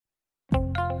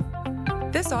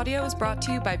This audio is brought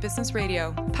to you by Business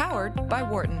Radio, powered by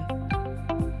Wharton.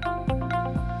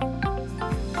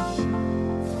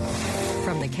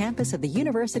 From the campus of the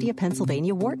University of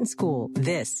Pennsylvania Wharton School,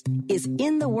 this is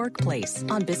In the Workplace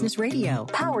on Business Radio,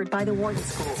 powered by the Wharton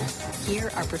School.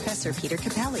 Here are Professor Peter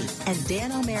Capelli and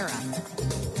Dan O'Mara.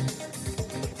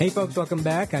 Hey folks, welcome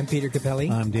back. I'm Peter Capelli.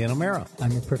 I'm Dan O'Mara.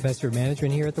 I'm a professor of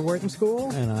management here at the Wharton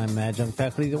School. And I'm adjunct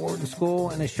faculty at the Wharton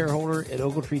School and a shareholder at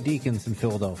Ogletree Deacons in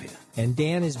Philadelphia. And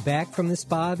Dan is back from the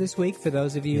spa this week, for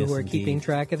those of you who are keeping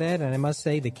track of that. And I must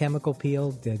say, the chemical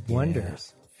peel did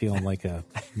wonders. Feeling like $1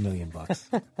 million.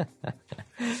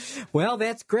 Well,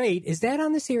 that's great. Is that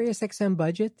on the SiriusXM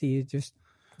budget? Do you just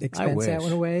expense that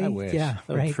one away? I wish. Yeah,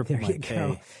 right. There you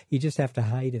go. You just have to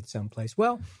hide it someplace.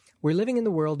 Well, we're living in the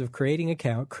world of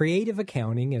creative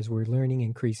accounting, as we're learning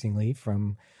increasingly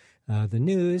from the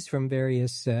news, from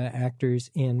various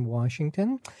actors in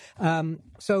Washington.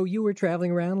 So you were traveling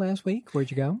around last week.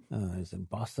 Where'd you go? I was in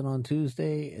Boston on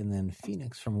Tuesday and then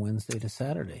Phoenix from Wednesday to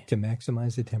Saturday. To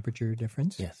maximize the temperature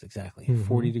difference? Yes, exactly. Mm-hmm.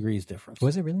 40 degrees difference.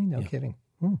 Was it really? No kidding.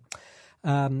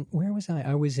 Where was I?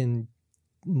 I was in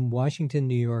Washington,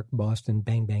 New York, Boston,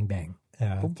 bang, bang, bang.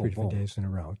 3 different days in a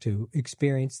row to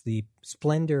experience the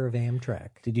splendor of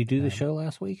Amtrak. Did you do the show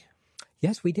last week?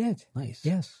 Yes, we did. Nice.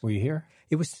 Yes. Were you here?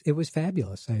 It was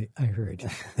fabulous. I heard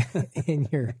in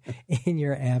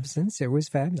your absence. It was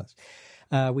fabulous.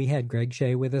 We had Greg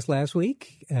Shea with us last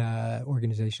week,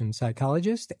 organization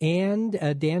psychologist, and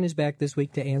Dan is back this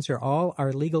week to answer all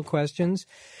our legal questions.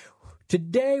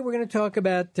 Today, we're going to talk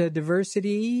about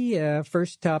diversity,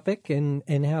 first topic,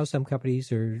 and how some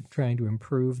companies are trying to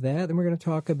improve that. Then we're going to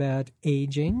talk about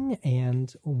aging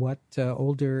and what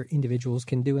older individuals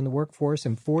can do in the workforce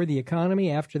and for the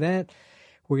economy. After that,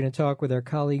 we're going to talk with our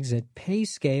colleagues at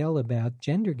PayScale about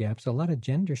gender gaps, a lot of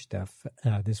gender stuff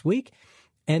this week.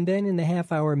 And then in the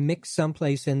half hour mix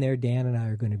someplace in there, Dan and I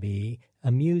are going to be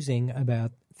amusing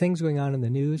about things going on in the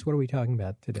news. What are we talking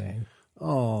about today?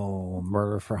 Oh,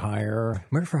 murder for hire.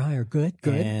 Murder for hire, good.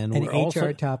 And an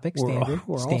HR topic, standard.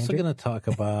 We're also going to talk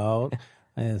about,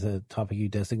 as a topic you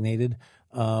designated,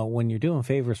 when you're doing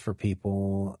favors for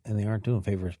people and they aren't doing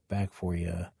favors back for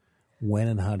you, when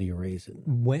and how do you raise it?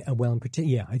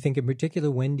 I think in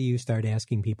particular, when do you start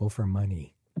asking people for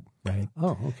money? Right.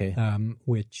 Oh, okay.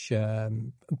 Which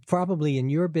probably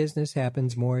in your business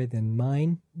happens more than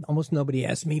mine. Almost nobody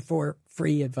asks me for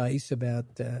free advice about,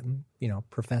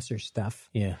 professor stuff.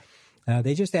 Yeah.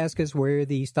 They just ask us where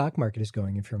the stock market is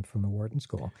going from the Wharton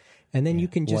School. And then you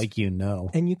can just...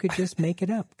 And you could just make it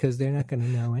up because they're not going to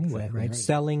know anyway, exactly right?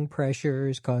 Selling pressure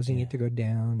is causing it to go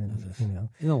down. And,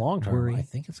 in the long term, I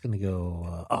think it's going to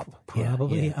go up.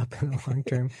 Probably up in the long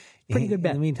term. Pretty good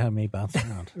bet. In the meantime, it may bounce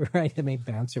around. Right, it may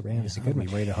bounce around. It's a good one.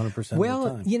 Rate 100% of the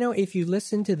Well, time. if you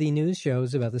listen to the news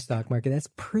shows about the stock market, that's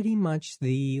pretty much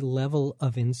the level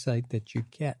of insight that you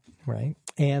get, right?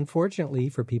 And fortunately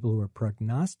for people who are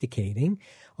prognosticating,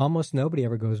 almost nobody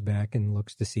ever goes back and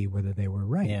looks to see whether they were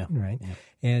right, right? Yeah.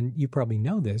 And you probably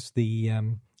know this.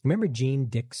 Remember Gene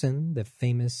Dixon, the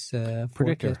famous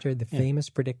forecaster, famous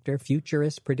predictor,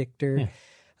 futurist predictor,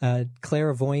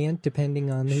 clairvoyant, depending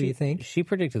on who you think. She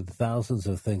predicted thousands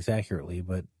of things accurately,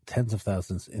 but tens of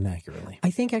thousands inaccurately.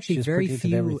 I think actually very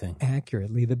few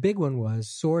accurately. The big one was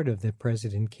sort of that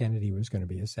President Kennedy was going to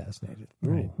be assassinated.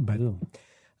 Right?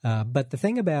 But the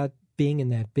thing about being in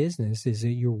that business is that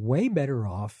you're way better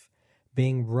off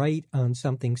being right on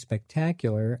something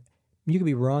spectacular. You could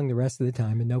be wrong the rest of the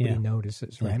time and nobody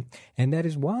notices, right? And that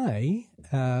is why,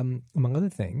 among other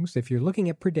things, if you're looking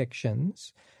at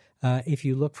predictions, if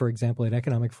you look, for example, at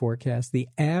economic forecasts, the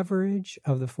average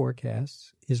of the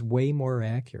forecasts is way more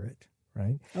accurate,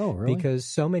 right? Oh, really? Because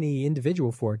so many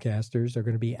individual forecasters are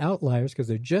going to be outliers because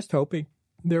they're just hoping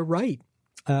they're right.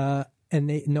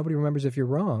 And nobody remembers if you're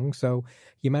wrong, so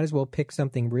you might as well pick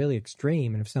something really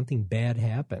extreme. And if something bad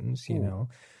happens,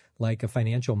 like a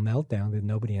financial meltdown that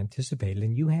nobody anticipated,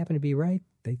 and you happen to be right,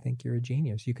 they think you're a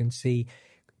genius. You can see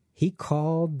he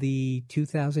called the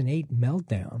 2008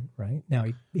 meltdown, right? Now,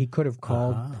 he could have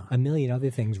called a million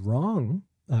other things wrong,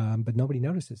 but nobody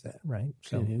notices that, right?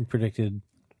 So he predicted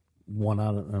 8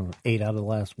 out of the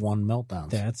last 1 meltdowns.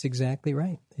 That's exactly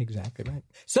right. Exactly right.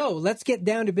 So let's get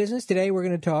down to business. Today we're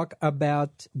going to talk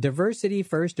about diversity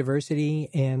first, diversity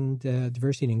and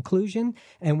inclusion,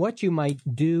 and what you might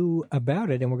do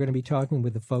about it. And we're going to be talking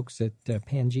with the folks at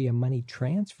Pangea Money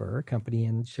Transfer, a company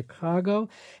in Chicago.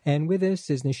 And with us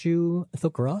is Nishu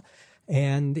Thukral,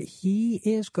 and he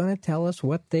is going to tell us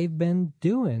what they've been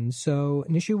doing. So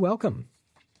Nishu, welcome.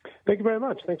 Thank you very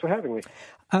much. Thanks for having me.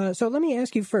 So let me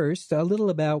ask you first a little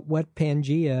about what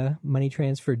Pangea Money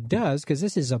Transfer does, because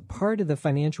this is a part of the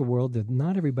financial world that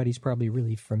not everybody's probably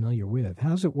really familiar with. How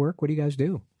does it work? What do you guys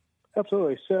do?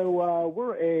 Absolutely. So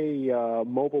we're a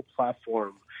mobile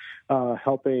platform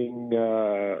helping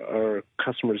our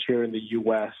customers here in the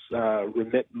U.S.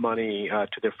 Remit money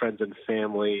to their friends and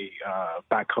family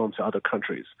back home to other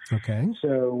countries. Okay.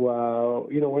 So,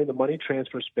 we're in the money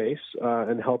transfer space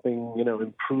and helping,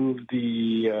 improve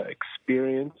the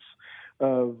experience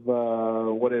of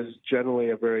what is generally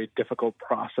a very difficult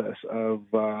process of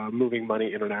moving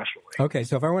money internationally. Okay,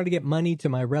 so if I wanted to get money to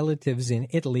my relatives in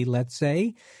Italy, let's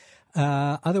say,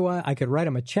 otherwise I could write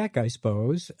them a check, I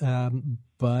suppose,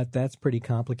 but that's pretty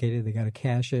complicated. They got to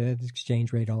cash it,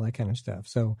 exchange rate, all that kind of stuff.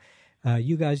 So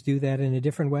you guys do that in a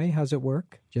different way. How's it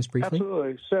work? Just briefly.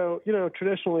 Absolutely. So,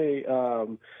 traditionally,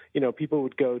 people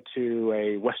would go to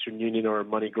a Western Union or a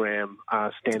MoneyGram,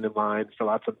 stand in line, fill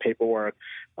out some paperwork,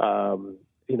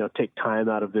 take time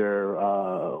out of their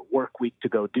work week to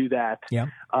go do that,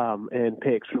 and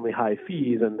pay extremely high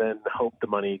fees, and then hope the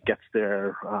money gets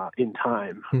there in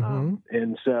time. Mm-hmm.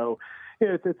 And so, these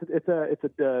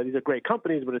are great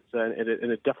companies, but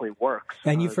it definitely works.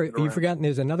 And you've forgotten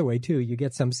there's another way too. You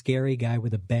get some scary guy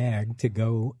with a bag to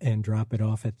go and drop it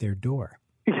off at their door.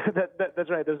 Yeah, that's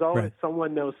right. There's always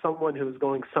someone knows someone who's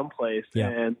going someplace,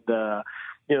 and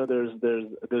there's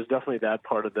definitely that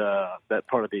part of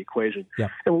the equation. Yeah.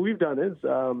 And what we've done is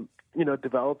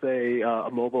develop a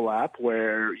mobile app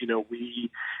where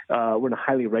we're in a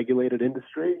highly regulated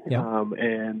industry,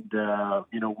 and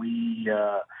we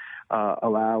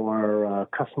allow our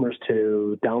customers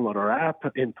to download our app,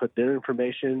 input their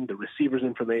information, the receiver's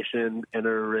information,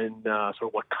 enter in sort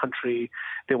of what country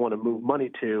they want to move money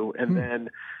to, and then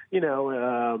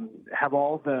have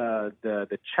all the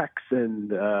checks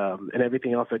and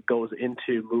everything else that goes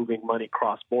into moving money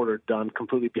cross-border done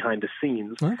completely behind the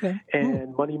scenes. Okay.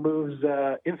 And money moves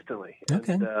instantly.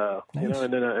 Okay. And, nice.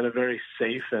 in a very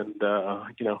safe and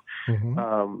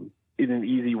in an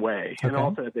easy way. Okay. And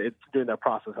also, during that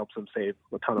process helps them save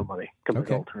a ton of money compared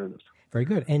to alternatives. Very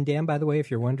good. And Dan, by the way,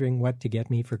 if you're wondering what to get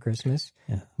me for Christmas,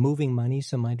 moving money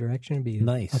some my direction would be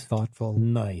a thoughtful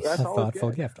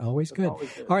gift. Always good.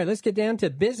 Always good. All right, let's get down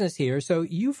to business here. So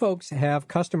you folks have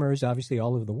customers, obviously,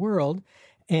 all over the world,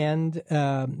 and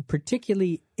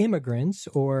particularly immigrants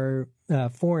or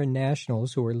foreign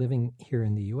nationals who are living here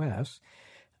in the U.S.,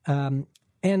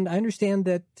 and I understand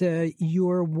that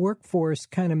your workforce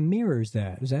kind of mirrors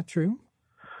that. Is that true?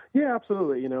 Yeah,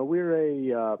 absolutely. We're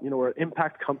we're an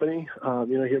impact company,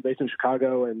 here based in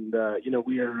Chicago, and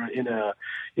we are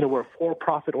we're a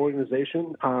for-profit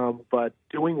organization, but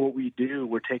doing what we do,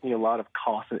 we're taking a lot of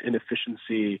cost and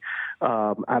inefficiency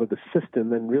out of the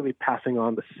system and really passing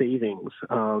on the savings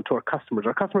to our customers.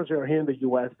 Our customers are here in the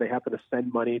U.S. They happen to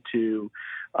send money to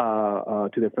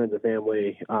their friends and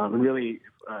family, and really,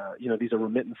 these are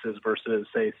remittances versus,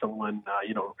 say, someone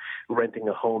renting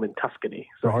a home in Tuscany.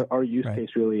 So our use case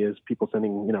really is people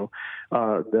sending,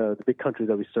 the big countries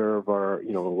that we serve are,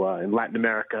 in Latin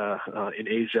America, in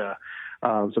Asia.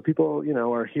 So people,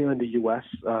 are here in the U.S.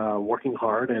 Working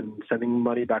hard and sending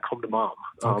money back home to mom,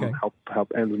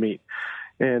 help ends meet.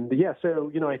 And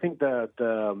so I think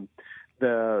the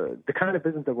kind of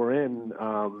business that we're in,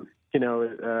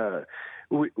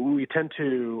 we tend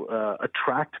to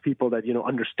attract people that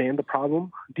understand the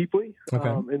problem deeply,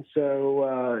 and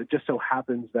so it just so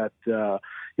happens that a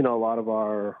lot of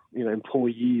our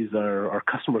employees are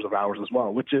customers of ours as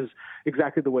well, which is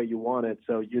exactly the way you want it.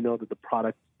 So that the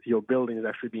product you're building is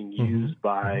actually being used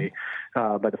by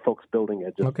the folks building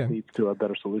it. Just leads to a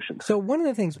better solution. So one of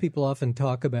the things people often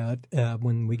talk about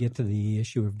when we get to the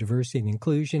issue of diversity and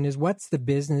inclusion is what's the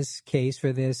business case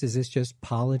for this? Is this just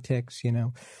politics?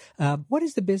 What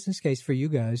is the business case for you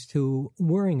guys to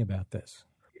worrying about this?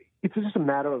 It's just a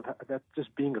matter of that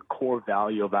just being a core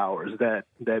value of ours,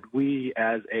 that we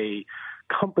as a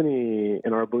company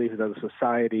and our belief as a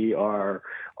society are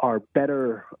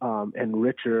better and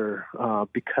richer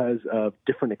because of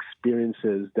different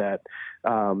experiences that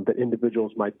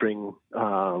individuals might bring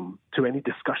to any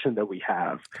discussion that we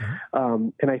have.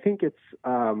 And I think it's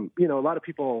a lot of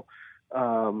people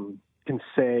can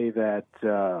say that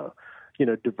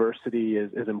diversity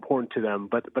is important to them,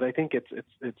 but I think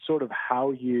it's sort of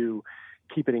how you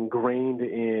keep it ingrained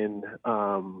in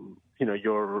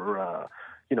your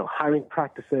hiring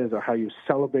practices, or how you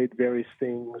celebrate various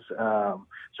things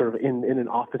sort of in an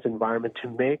office environment to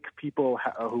make people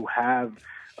who have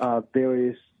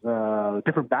various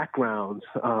different backgrounds,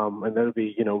 and that would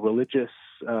be religious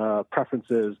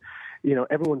preferences,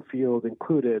 everyone feels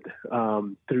included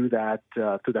through that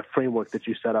framework that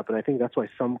you set up. And I think that's why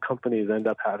some companies end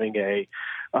up having a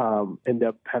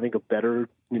better,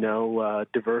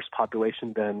 diverse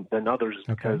population than others,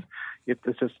 because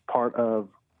it's just part of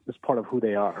who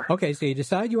they are. Okay, so you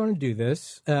decide you want to do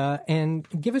this, and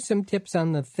give us some tips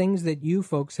on the things that you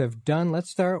folks have done. Let's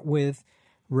start with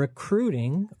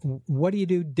recruiting. What do you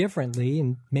do differently?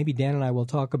 And maybe Dan and I will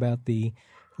talk about the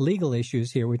legal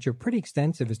issues here, which are pretty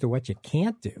extensive as to what you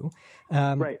can't do.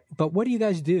 Right. But what do you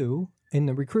guys do in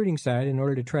the recruiting side in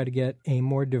order to try to get a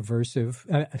more diverse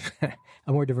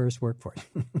workforce?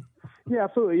 Yeah,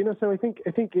 absolutely. So I think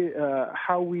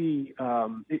how we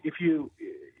if you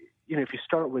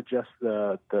start with just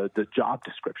the job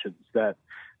descriptions that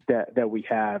we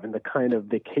have and the kind of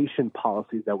vacation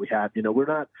policies that we have, we're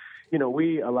not,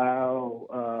 we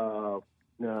allow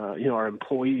our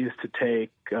employees to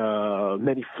take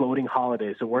many floating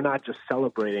holidays, so we're not just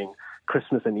celebrating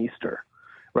Christmas and Easter.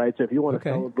 Right, so if you want to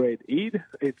celebrate Eid,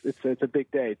 it's a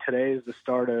big day. Today is the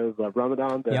start of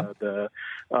Ramadan, the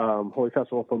holy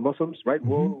festival for Muslims. Right,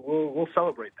 we'll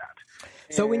celebrate that.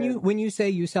 So when you say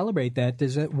you celebrate that,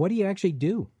 what do you actually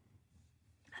do?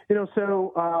 No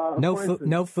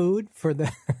food for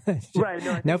the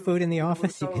right. No food in the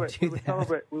office. We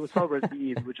would celebrate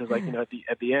Eid, which is like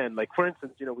at the end. Like for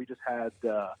instance, we just had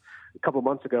a couple of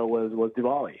months ago was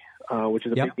Diwali, which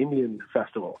is a big Indian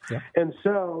festival, and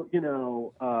so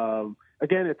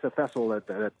again, it's a festival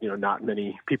that not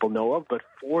many people know of, but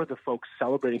for the folks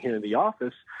celebrating here in the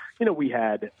office, we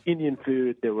had Indian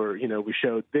food. There were, we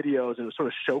showed videos and it sort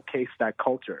of showcased that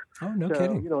culture. Oh, no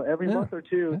kidding. Every month or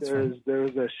two,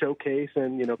 there's a showcase,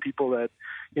 and people that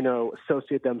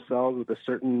associate themselves with a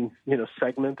certain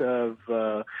segment of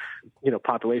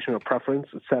population or preference,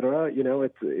 et cetera.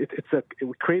 It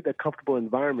would create that comfortable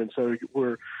environment. So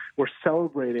we're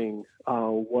celebrating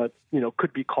what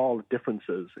could be called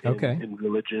differences in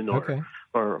religion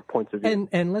or points of view.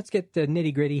 And let's get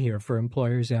nitty gritty here for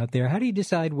employers out there. How do you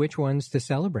decide which ones to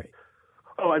celebrate?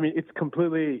 Oh, I mean, it's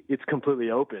completely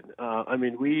open.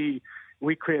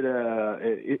 We create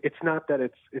it's not that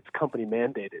it's company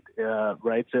mandated,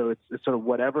 right? So it's sort of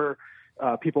whatever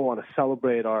people want to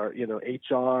celebrate. Our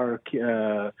HR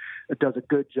does a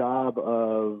good job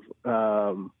of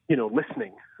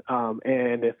listening.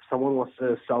 And if someone wants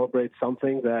to celebrate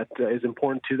something that is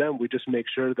important to them, we just make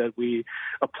sure that we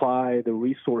apply the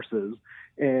resources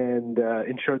and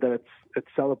ensure that it's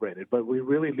celebrated. But we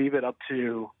really leave it up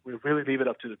to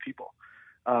the people.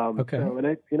 So,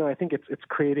 and I think it's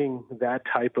creating that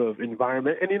type of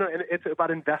environment, and and it's about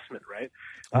investment, right?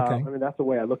 That's the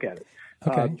way I look at it.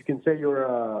 You can say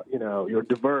you're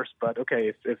diverse, but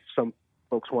if some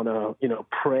folks want to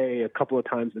pray a couple of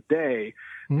times a day,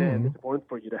 then it's important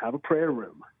for you to have a prayer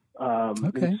room.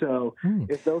 And so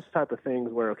it's those type of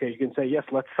things where you can say, yes,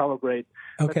 let's celebrate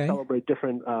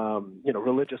different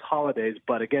religious holidays,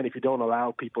 but again, if you don't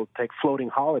allow people to take floating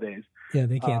holidays,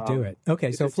 they can't do it.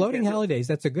 Okay, so floating holidays,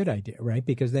 that's a good idea, right?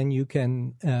 Because then you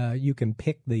can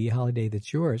pick the holiday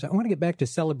that's yours. I want to get back to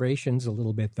celebrations a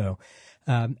little bit, though.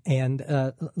 And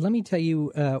let me tell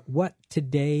you what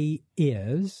today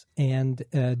is. And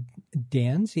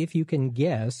Dan, see if you can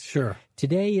guess. Sure.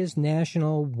 Today is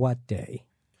National what Day?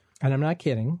 And I'm not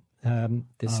kidding.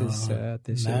 This is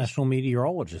National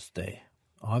Meteorologist Day,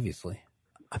 obviously.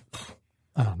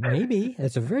 Maybe.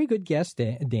 That's a very good guess,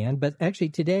 Dan. But actually,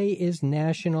 today is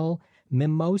National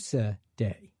Mimosa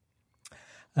Day.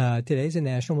 Today's a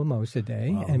National Mimosa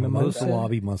Day. And Mimosa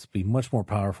lobby must be much more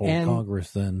powerful in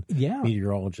Congress than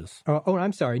meteorologists. Oh,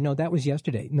 I'm sorry. No, that was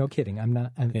yesterday. No kidding. I'm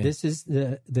not. This is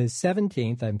the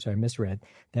 17th. I'm sorry, misread.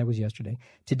 That was yesterday.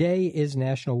 Today is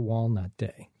National Walnut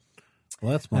Day.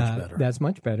 Well, that's much better. That's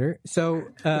much better. So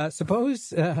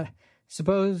suppose,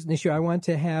 Nishu, I want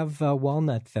to have a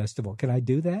Walnut Festival. Can I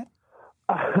do that?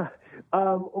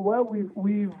 Well,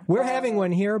 we're having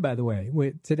one here, by the way.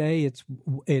 Today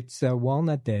it's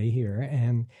Walnut Day here,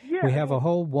 and we have a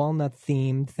whole walnut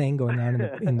themed thing going on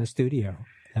in the studio.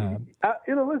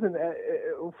 Listen.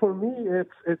 For me,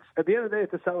 it's at the end of the day,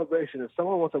 it's a celebration. If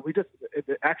someone wants it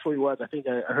actually was. I think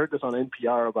I heard this on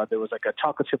NPR about there was like a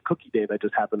chocolate chip cookie day that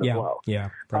just happened as well. Yeah.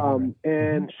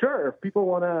 And sure, if people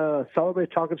want to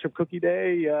celebrate chocolate chip cookie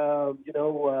day,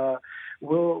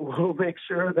 we'll make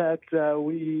sure that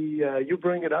you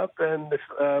bring it up, and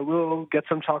we'll get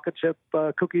some chocolate chip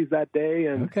cookies that day.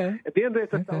 And at the end of the day,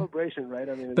 it's a celebration, right?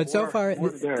 I mean, but so far,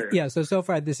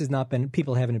 this has not been.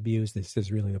 People haven't abused this.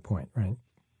 Is really the point, right?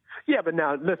 Yeah, but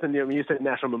now listen. You said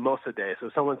National Mimosa Day, so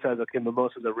someone says, "Okay,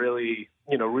 mimosas are really,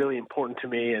 really important to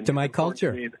me and to my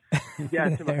culture."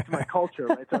 To my culture,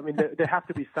 right? So I mean, there have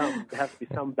to be some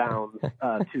bounds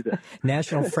to this.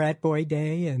 National Frat Boy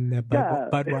Day and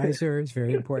Budweiser is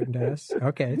very important to us.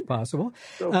 Okay, it's possible.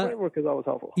 So framework is always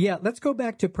helpful. Yeah, let's go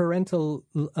back to parental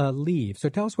leave. So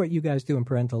tell us what you guys do in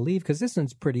parental leave, because this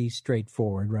one's pretty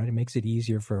straightforward, right? It makes it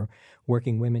easier for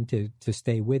working women to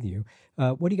stay with you.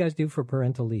 What do you guys do for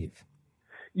parental leave?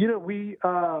 We're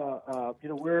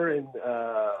in.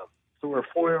 So we're a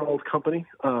 4-year-old company,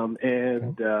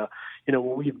 and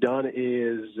what we've done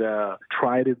is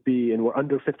try to be, and we're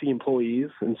under 50 employees,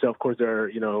 and so of course there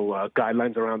are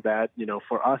guidelines around that.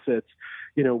 For us, it's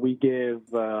we give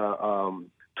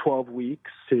 12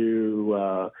 weeks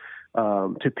to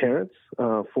parents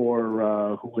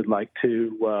for who would like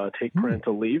to take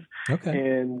parental leave. Okay,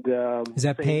 and is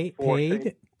that paid or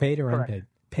unpaid?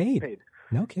 Paid.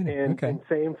 No kidding. And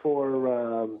same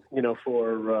for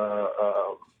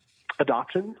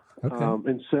adoption. Okay.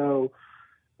 And so,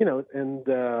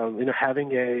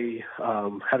 having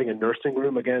a nursing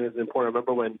room again is important. I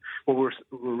remember when we were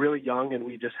really young and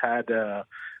we just had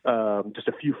just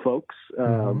a few folks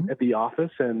at the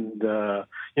office, and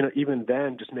even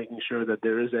then, just making sure that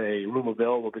there is a room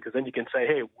available, because then you can say,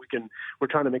 hey, we're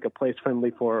trying to make a place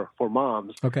friendly for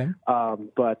moms. Okay.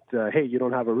 But hey, you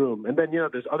don't have a room, and then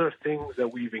there's other things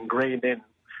that we've ingrained in.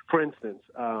 For instance,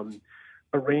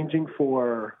 arranging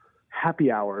for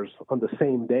happy hours on the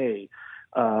same day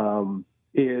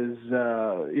is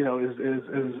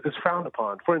frowned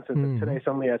upon. For instance, today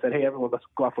suddenly I said, "Hey, everyone, let's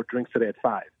go out for drinks today at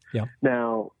 5." Yeah.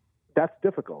 Now that's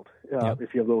difficult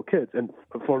if you have little kids, and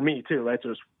for me too, right? So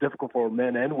it's difficult for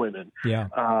men and women. Yeah.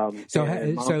 So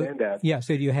and dad. Yeah.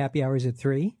 So do you happy hours at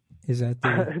 3? Is that the...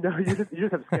 No, you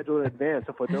just have to schedule in advance.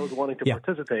 So for those wanting to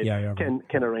participate,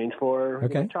 can arrange for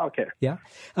childcare. Yeah.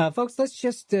 Folks, let's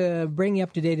just bring you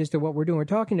up to date as to what we're doing. We're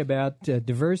talking about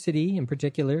diversity in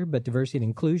particular, but diversity and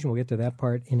inclusion. We'll get to that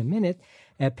part in a minute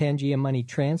at Pangea Money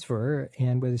Transfer.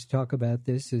 And with us to talk about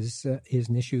this is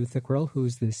Nishu Thukral,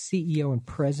 who's the CEO and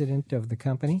president of the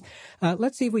company.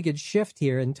 Let's see if we could shift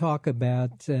here and talk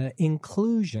about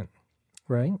inclusion.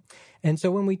 Right. And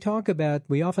so when we talk about,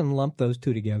 we often lump those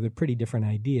two together, pretty different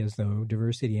ideas, though,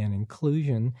 diversity and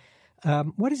inclusion.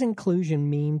 What does inclusion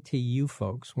mean to you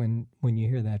folks when you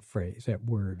hear that phrase, that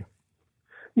word?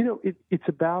 It's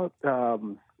about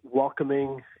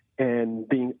welcoming and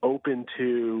being open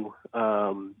to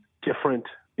different,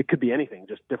 it could be anything,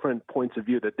 just different points of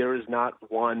view, that there is not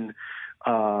one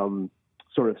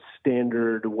sort of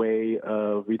standard way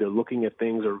of either looking at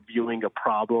things or viewing a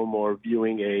problem or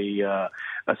viewing a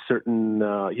certain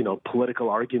political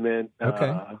argument.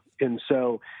 Okay. And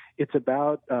so it's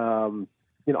about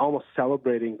almost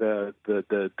celebrating the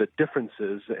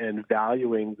differences and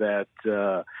valuing that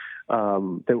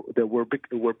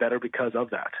we're better because of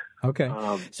that. Okay.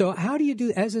 So how do you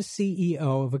do, as a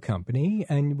CEO of a company,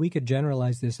 and we could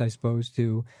generalize this, I suppose,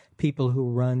 to people who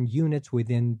run units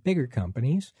within bigger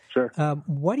companies. Sure.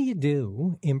 What do you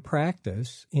do in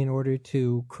practice in order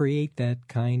to create that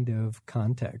kind of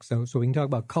context? So we can talk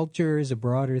about culture as a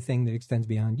broader thing that extends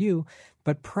beyond you,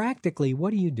 but practically,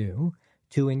 what do you do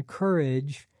to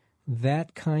encourage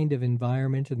that kind of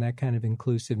environment and that kind of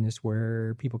inclusiveness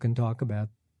where people can talk about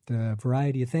the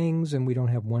variety of things and we don't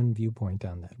have one viewpoint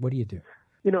on that? What do you do?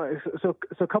 So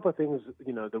a couple of things,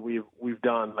 that we've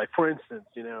done. Like, for instance,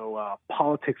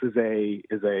 politics is a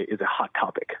hot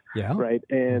topic, right?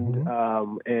 And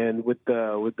and with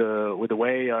the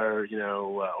way our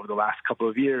over the last couple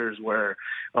of years, where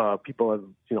people have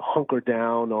hunkered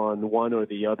down on one or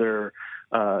the other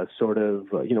sort of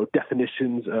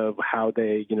definitions of how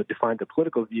they define their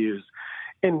political views.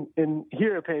 And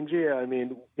here at Pangea, I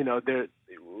mean,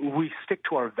 we stick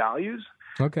to our values.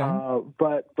 Okay.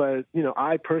 But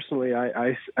I personally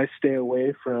I stay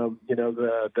away from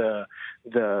the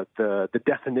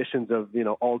definitions of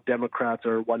all Democrats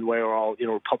are one way or all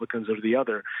Republicans are the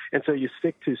other. And so you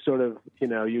stick to sort of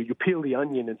you peel the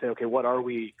onion and say, okay, what are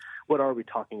we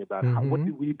talking about? What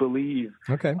do we believe?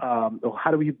 Okay.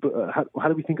 How do we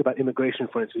think about immigration,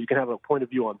 for instance? You can have a point of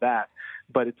view on that,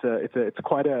 but it's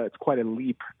quite a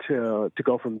leap to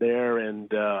go from there and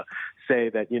say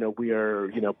that we are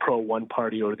pro one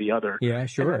party or the other. Yeah,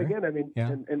 sure. And again, I mean,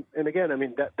 and again, I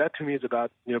mean that to me is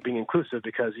about being inclusive,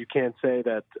 because you can't say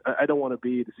that I don't want to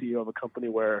be the CEO of a company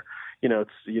where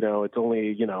it's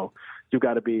only you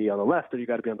got to be on the left or you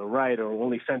got to be on the right, or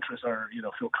only centrists are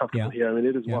feel comfortable here. I mean,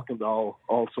 it is welcome to all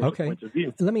sorts of points of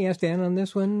view. Let me ask Dan on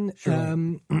this one.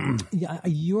 Sure.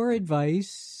 Your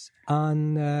advice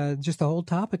on just the whole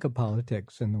topic of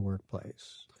politics in the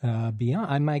workplace.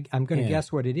 beyond. I'm going to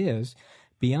guess what it is.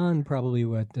 Beyond probably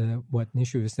what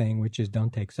Nishu is saying, which is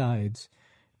don't take sides.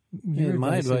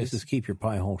 My advice is keep your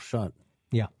pie hole shut.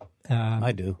 Yeah,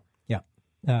 I do.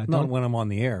 Yeah, not when I'm on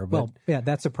the air. But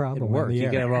that's a problem. It works. You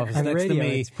get an office next radio, to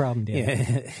me. It's a problem.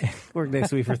 Worked next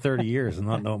to me for 30 years and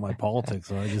not know my politics,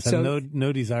 so I just have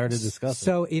no desire to discuss it.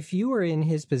 So if you were in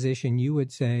his position, you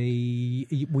would say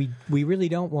we really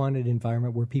don't want an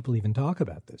environment where people even talk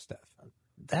about this stuff.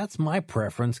 That's my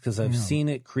preference because I've seen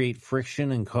it create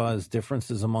friction and cause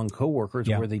differences among coworkers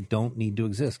where they don't need to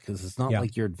exist because it's not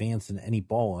like you're advancing any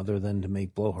ball other than to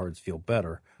make blowhards feel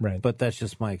better. Right. But that's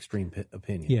just my extreme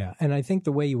opinion. Yeah, and I think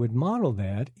the way you would model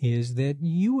that is that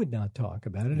you would not talk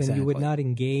about it and you would not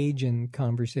engage in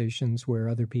conversations where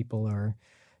other people are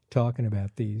talking about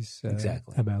these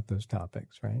about those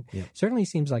topics, right? Yep. Certainly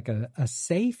seems like a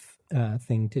safe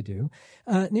thing to do.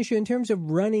 Nishu, in terms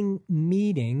of running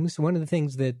meetings, one of the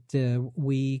things that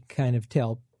we kind of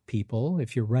tell people,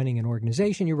 if you're running an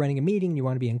organization, you're running a meeting, you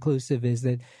want to be inclusive, is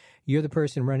that you're the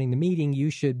person running the meeting, you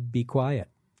should be quiet.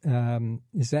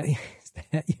 Is that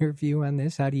your view on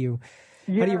this? How do you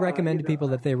recommend to people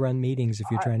that they run meetings if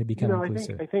you're trying to become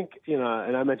inclusive? I think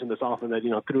and I mention this often that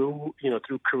through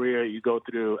career you go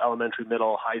through elementary,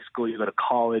 middle, high school, you go to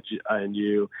college, and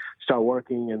you start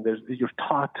working, and you're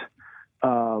taught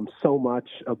so much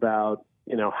about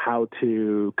how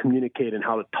to communicate and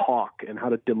how to talk and how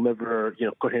to deliver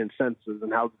coherent sentences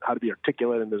and how to be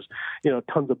articulate, and there's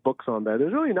tons of books on that.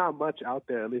 There's really not much out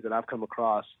there, at least that I've come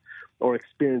across, or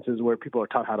experiences where people are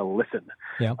taught how to listen.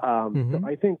 Yeah. So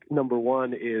I think number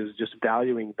one is just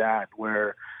valuing that,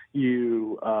 where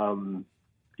you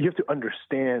have to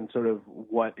understand sort of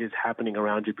what is happening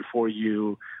around you before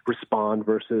you respond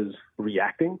versus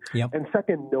reacting. Yep. And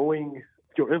second, knowing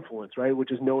your influence, right? Which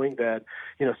is knowing that,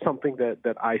 something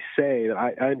that I say, that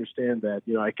I understand that,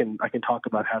 I can talk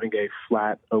about having a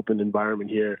flat, open environment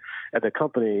here at the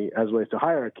company as relates to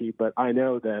hierarchy, but I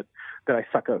know that I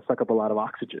suck up a lot of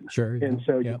oxygen. Sure. And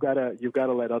so you've got to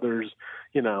let others,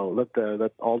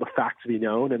 let all the facts be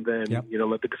known, and then,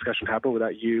 let the discussion happen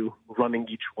without you running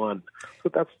each one. So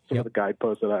that's sort of the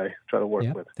guidepost that I try to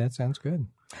work with. That sounds good.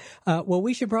 Well,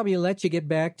 we should probably let you get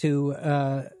back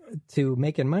to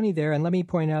making money there. And let me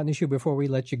point out, Nishu, before we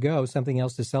let you go, something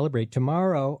else to celebrate.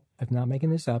 Tomorrow, I'm not making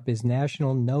this up, is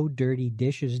National No Dirty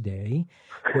Dishes Day,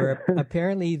 where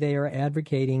apparently they are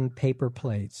advocating paper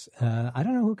plates. I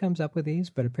don't know who comes up with these,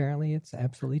 but apparently it's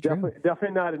absolutely true.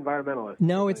 Definitely not environmentalists.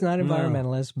 No, it's not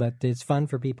environmentalists, but it's fun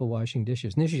for people washing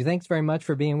dishes. Nishu, thanks very much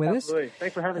for being with us.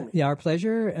 Thanks for having me. Yeah, our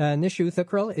pleasure. Nishu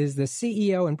Thukral is the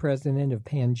CEO and president of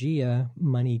Pangea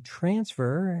Money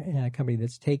Transfer, a company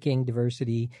that's taking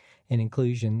diversity and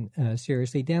inclusion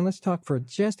seriously. Dan, let's talk for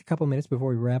just a couple minutes before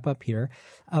we wrap up here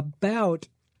about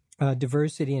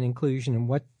diversity and inclusion and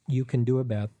what you can do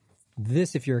about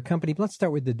this if you're a company. Let's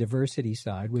start with the diversity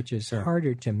side, which is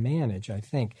harder to manage, I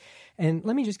think. And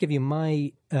let me just give you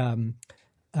my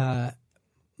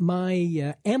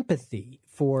empathy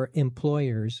for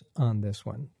employers on this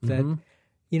one. That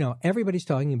everybody's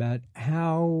talking about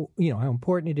how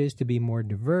important it is to be more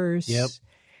diverse. Yep.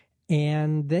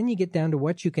 And then you get down to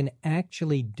what you can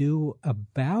actually do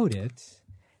about it,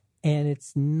 and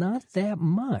it's not that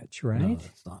much, right? No,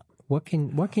 it's not. What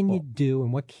can you do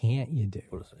and what can't you do?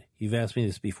 You've asked me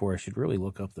this before. I should really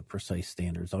look up the precise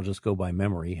standards. I'll just go by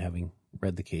memory, having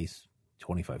read the case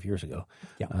 25 years ago.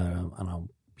 Yeah. And I'll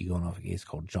be going off a case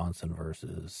called Johnson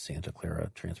versus Santa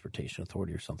Clara Transportation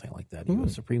Authority or something like that. A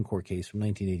Supreme Court case from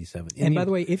 1987. And by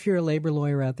the way, if you're a labor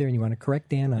lawyer out there and you want to correct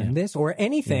Dan on this or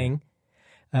anything,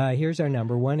 here's our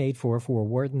number,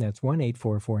 1-844-WHARTON. That's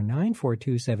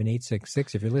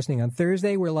 1-844-942-7866. If you're listening on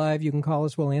Thursday, we're live. You can call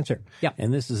us. We'll answer. Yeah.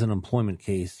 And this is an employment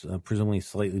case, presumably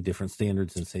slightly different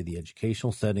standards than, say, the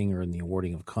educational setting or in the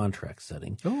awarding of contract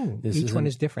setting. Oh, each one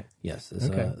is different. Yes. This is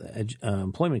an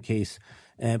employment case.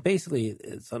 And basically,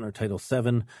 it's under Title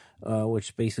VII,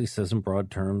 which basically says in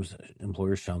broad terms,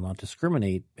 employers shall not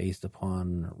discriminate based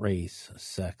upon race,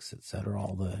 sex, etc.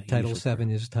 All the Title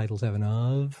VII is Title VII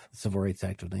of Civil Rights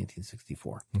Act of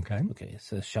 1964. Okay. It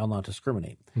says shall not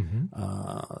discriminate.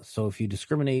 Mm-hmm. So if you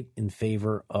discriminate in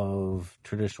favor of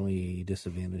traditionally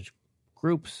disadvantaged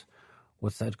groups,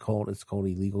 what's that called? It's called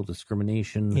illegal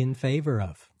discrimination. In favor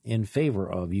of. In favor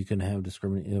of. You can have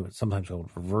discrimination, sometimes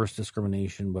called reverse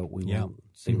discrimination, but we won't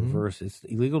say reverse. It's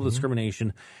illegal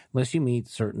discrimination unless you meet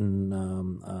certain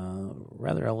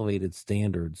rather elevated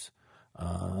standards.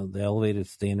 The elevated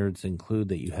standards include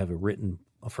that you have a written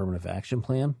affirmative action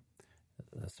plan.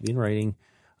 It has to be in writing.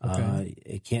 Okay.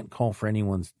 It can't call for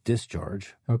anyone's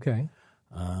discharge. Okay.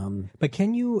 But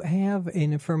can you have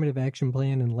an affirmative action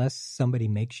plan unless somebody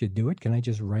makes you do it? Can I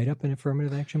just write up an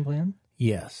affirmative action plan?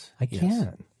 Yes. I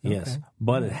can. Yes. Okay.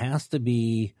 But it has to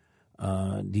be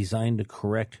designed to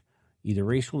correct either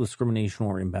racial discrimination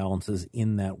or imbalances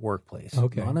in that workplace.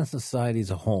 Okay. Not in society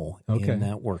as a whole, in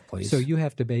that workplace. So you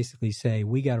have to basically say,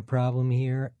 we got a problem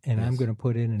here, and I'm going to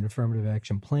put in an affirmative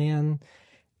action plan.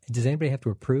 Does anybody have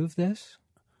to approve this?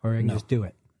 Or I can just do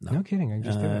it? No kidding. I can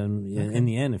just do it. In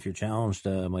the end, if you're challenged,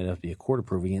 it might have to be a court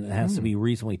approving it. It has to be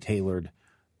reasonably tailored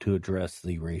to address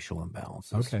the racial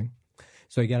imbalances. Okay.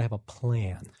 So you got to have a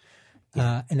plan.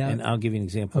 Yeah. And I'll give you an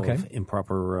example of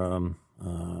improper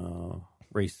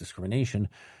race discrimination.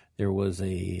 There was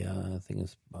I think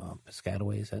it's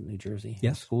Piscataway, is that New Jersey?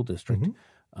 Yes. School district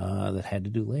that had to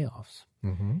do layoffs.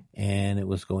 And it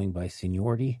was going by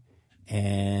seniority.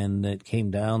 And it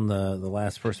came down, the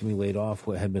last person we laid off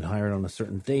had been hired on a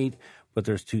certain date, but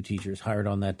there's 2 teachers hired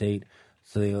on that date.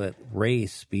 So they let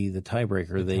race be the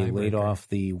tiebreaker. They laid off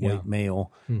the white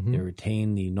male. They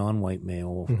retained the non-white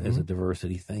male as a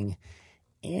diversity thing.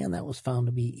 And that was found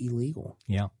to be illegal.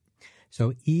 Yeah.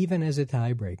 So even as a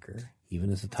tiebreaker.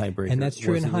 And that's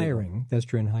true in hiring. That's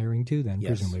true in hiring too then,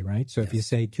 presumably, right? So if you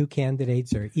say 2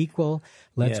 candidates are equal,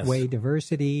 let's weigh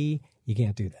diversity, you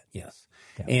can't do that. Yes.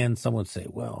 Yeah. And some would say,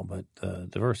 well, but the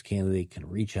diverse candidate can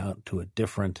reach out to a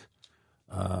different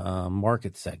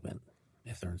market segment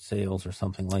if they're in sales or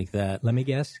something like that. Let me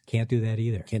guess, can't do that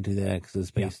either. Can't do that because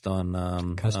it's based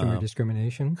on customer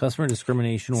discrimination. Customer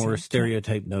discrimination or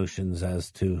stereotype notions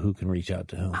as to who can reach out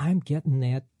to whom. I'm getting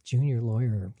that junior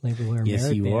lawyer, labor lawyer yes,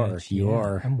 merit you badge. are. You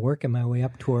are. I'm working my way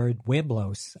up toward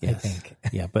Weblos, I think.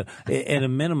 Yeah, but at a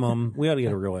minimum, we ought to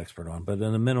get a real expert on, but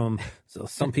at a minimum, so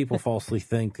some people falsely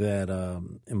think that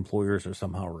employers are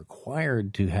somehow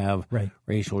required to have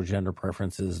racial or gender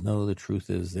preferences. No, the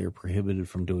truth is they're prohibited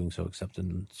from doing so except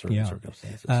in certain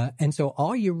circumstances. And so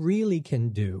all you really can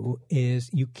do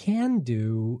is you can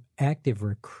do active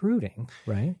recruiting,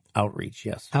 right? Outreach,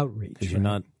 yes. Outreach. Because you're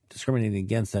not discriminating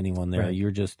against anyone there. Right.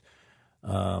 You're just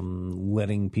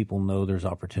letting people know there's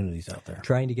opportunities out there.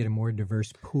 Trying to get a more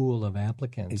diverse pool of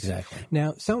applicants. Exactly.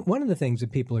 Now, one of the things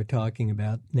that people are talking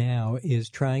about now is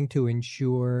trying to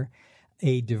ensure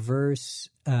a diverse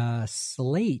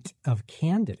slate of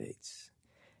candidates.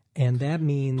 And that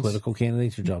means political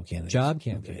candidates or job candidates? Job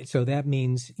candidates. Okay. So that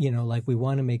means, like we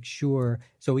want to make sure.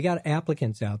 So we got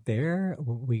applicants out there.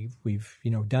 We've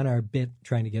done our bit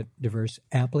trying to get diverse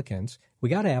applicants. We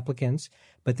got applicants,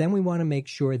 but then we want to make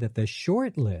sure that the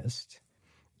short list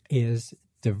is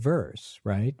diverse,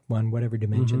 right? On whatever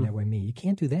dimension that we mean. You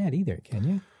can't do that either, can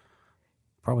you?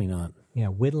 Probably not. Yeah,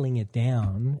 whittling it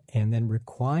down and then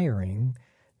requiring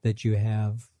that you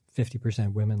have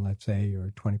 50% women, let's say,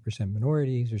 or 20%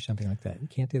 minorities or something like that. You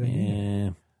can't do that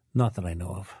either. Not that I know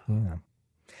of. Yeah.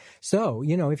 So,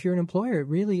 if you're an employer, it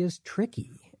really is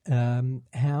tricky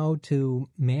how to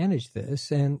manage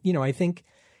this. And, I think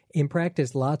in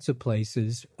practice, lots of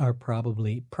places are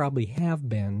probably have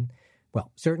been,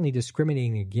 certainly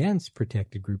discriminating against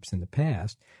protected groups in the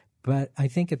past. But I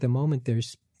think at the moment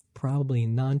there's probably a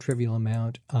non-trivial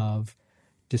amount of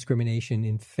discrimination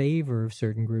in favor of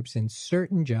certain groups in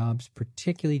certain jobs,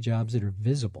 particularly jobs that are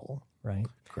visible, right?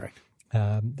 Correct.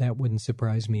 That wouldn't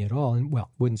surprise me at all. And,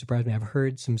 wouldn't surprise me. I've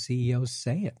heard some CEOs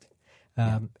say it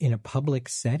in a public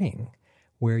setting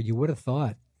where you would have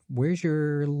thought, where's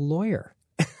your lawyer?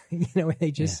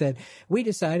 They just said, we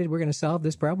decided we're going to solve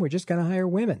this problem. We're just going to hire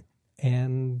women.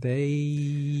 And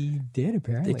they did,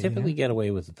 apparently. They typically get away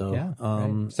with it, though. Yeah,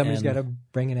 right. Somebody's got to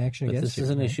bring an action against this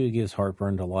is an issue that gives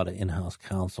heartburn to a lot of in-house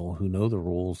counsel who know the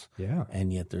rules,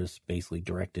 and yet they're basically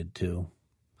directed to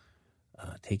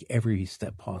take every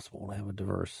step possible to have a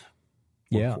diverse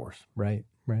workforce. Right.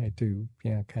 To,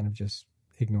 kind of just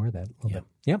ignore that a little bit.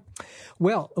 Yep.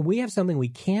 Well, we have something we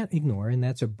can't ignore, and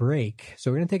that's a break.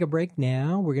 So we're going to take a break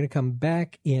now. We're going to come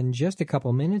back in just a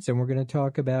couple minutes, and we're going to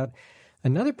talk about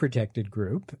another protected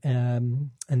group, and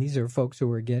these are folks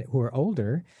who are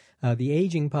older, the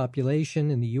aging population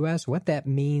in the U.S., what that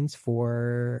means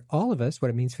for all of us, what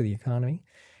it means for the economy,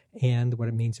 and what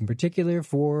it means in particular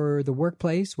for the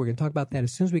workplace. We're going to talk about that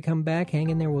as soon as we come back. Hang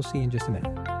in there. We'll see you in just a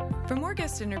minute. For more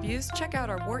guest interviews, check out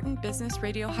our Wharton Business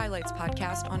Radio Highlights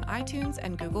podcast on iTunes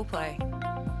and Google Play.